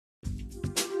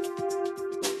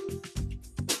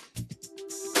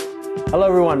Hello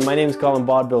everyone, my name is Colin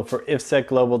Bodbyl for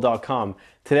ifsetglobal.com.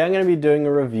 Today I'm going to be doing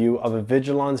a review of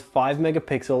Avigilon's 5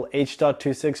 megapixel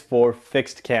H.264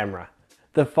 fixed camera.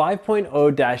 The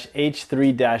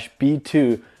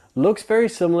 5.0-H3-B2 looks very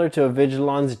similar to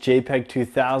Avigilon's JPEG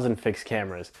 2000 fixed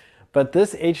cameras, but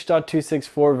this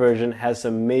H.264 version has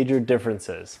some major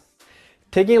differences.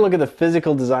 Taking a look at the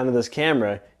physical design of this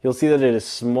camera, you'll see that it is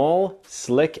small,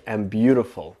 slick, and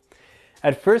beautiful.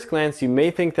 At first glance, you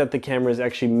may think that the camera is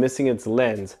actually missing its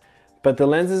lens, but the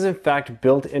lens is in fact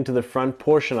built into the front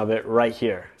portion of it right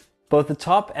here. Both the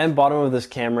top and bottom of this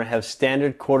camera have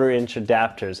standard 1/4 inch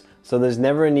adapters, so there's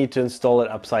never a need to install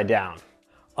it upside down.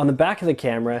 On the back of the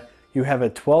camera, you have a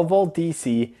 12 volt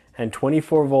DC and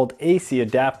 24 volt AC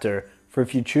adapter for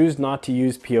if you choose not to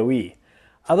use PoE.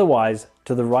 Otherwise,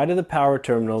 to the right of the power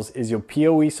terminals is your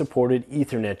PoE supported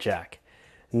Ethernet jack.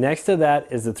 Next to that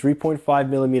is the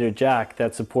 3.5mm jack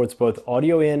that supports both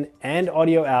audio in and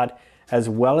audio out, as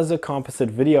well as a composite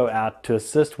video out to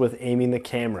assist with aiming the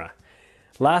camera.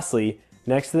 Lastly,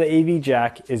 next to the AV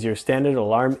jack is your standard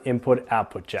alarm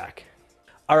input-output jack.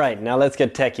 Alright, now let's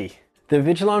get techie. The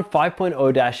Avigilon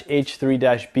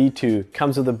 5.0-H3-B2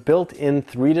 comes with a built-in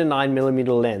 3 to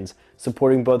 9mm lens,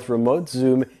 supporting both remote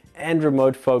zoom and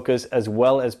remote focus as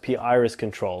well as p-iris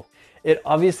control. It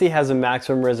obviously has a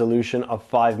maximum resolution of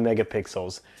 5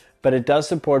 megapixels, but it does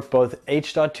support both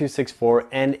H.264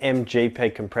 and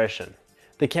MJPEG compression.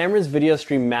 The camera's video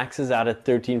stream maxes out at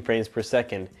 13 frames per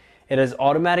second. It has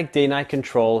automatic day-night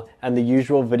control and the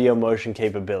usual video motion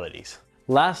capabilities.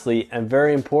 Lastly, and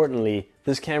very importantly,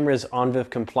 this camera is ONVIF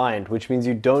compliant, which means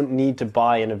you don't need to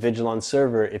buy an Avigilon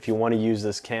server if you want to use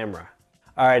this camera.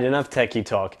 Alright, enough techie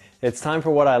talk. It's time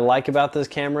for what I like about this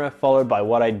camera, followed by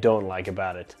what I don't like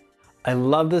about it. I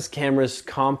love this camera's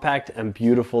compact and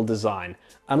beautiful design.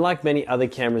 Unlike many other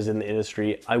cameras in the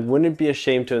industry, I wouldn't be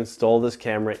ashamed to install this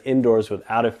camera indoors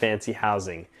without a fancy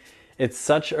housing. It's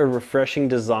such a refreshing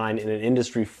design in an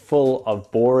industry full of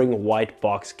boring white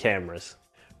box cameras.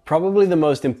 Probably the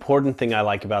most important thing I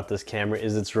like about this camera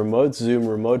is its remote zoom,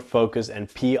 remote focus,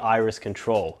 and p-iris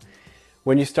control.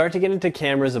 When you start to get into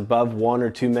cameras above 1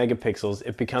 or 2 megapixels,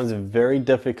 it becomes very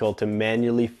difficult to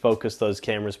manually focus those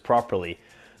cameras properly.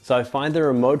 So I find the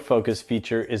remote focus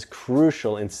feature is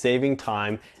crucial in saving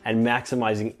time and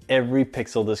maximizing every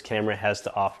pixel this camera has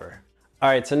to offer.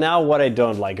 Alright, so now what I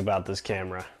don't like about this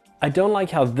camera. I don't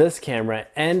like how this camera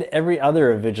and every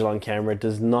other Avigilon camera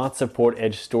does not support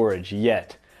edge storage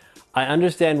yet. I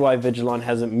understand why Avigilon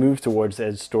hasn't moved towards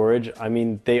edge storage. I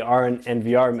mean, they are an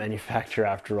NVR manufacturer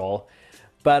after all.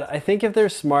 But I think if they're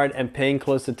smart and paying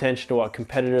close attention to what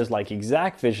competitors like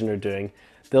XactVision are doing,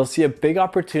 they'll see a big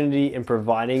opportunity in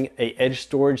providing an edge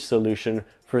storage solution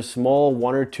for small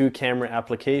 1 or 2 camera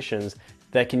applications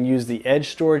that can use the edge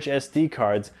storage SD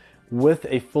cards with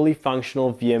a fully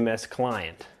functional VMS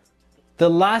client. The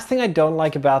last thing I don't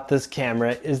like about this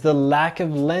camera is the lack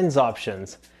of lens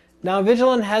options. Now,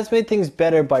 Avigilon has made things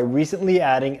better by recently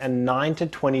adding a 9 to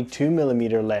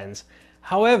 22mm lens.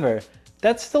 However,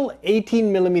 that's still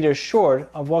 18mm short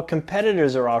of what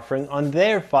competitors are offering on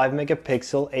their 5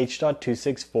 megapixel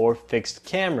H.264 fixed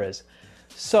cameras.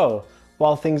 So,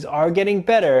 while things are getting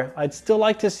better, I'd still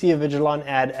like to see Avigilon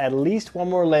add at least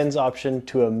one more lens option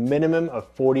to a minimum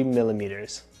of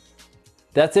 40mm.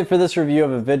 That's it for this review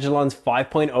of Avigilon's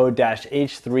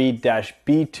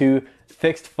 5.0-H3-B2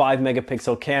 fixed 5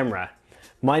 megapixel camera.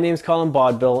 My name's Colin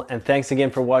Bodbyl, and thanks again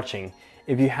for watching.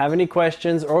 If you have any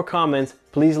questions or comments,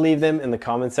 please leave them in the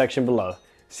comment section below.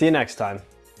 See you next time.